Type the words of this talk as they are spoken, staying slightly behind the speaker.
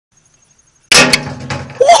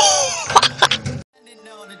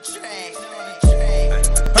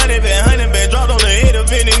100 been dropped on the head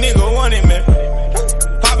of any nigga want it, man.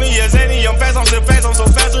 Pop me a Zanny, I'm fast, I'm still fast, I'm so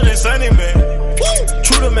faster than Sunny, man.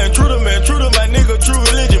 True to man, true to man, true to my nigga, true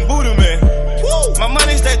religion, Buddha, man. My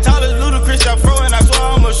money stay tall as Ludacris, got fro, and I swear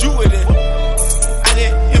I'ma shoot with it. I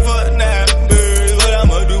just hit for 9 birds, what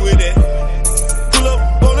I'ma do with that? Pull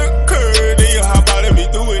up on the curb, then you hop out and be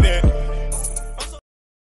through with that.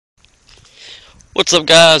 What's up,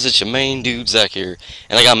 guys? It's your main dude Zach here,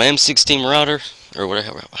 and I got my M16 Marauder, or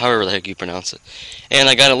whatever, however the heck you pronounce it, and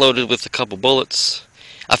I got it loaded with a couple bullets.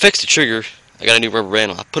 I fixed the trigger. I got a new rubber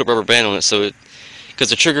band on. I put a rubber band on it so because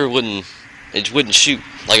the trigger wouldn't shoot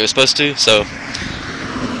like it was supposed to. So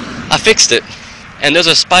I fixed it, and there's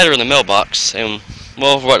a spider in the mailbox, and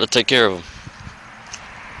well, we're about to take care of him.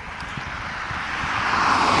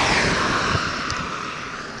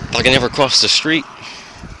 If I can ever cross the street.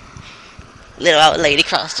 Little old lady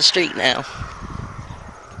crossed the street now.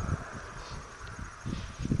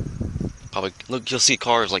 Probably look. You'll see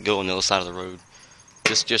cars like go on the other side of the road,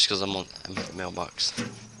 just because I'm at the mailbox.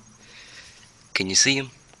 Can you see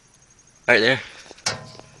him? Right there.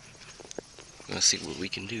 Let's see what we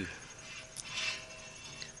can do.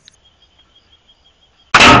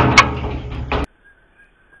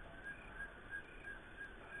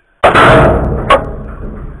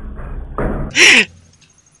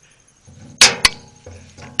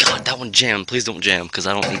 God, that one jammed. Please don't jam, because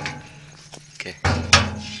I don't think. Okay.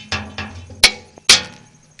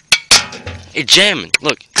 It's jamming.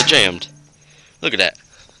 Look, it's jammed. Look at that.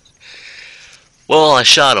 Well, I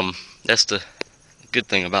shot him. That's the good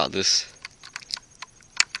thing about this.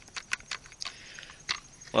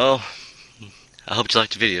 Well, I hope you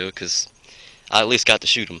liked the video, because I at least got to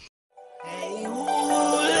shoot him. Hey,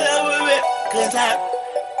 ooh,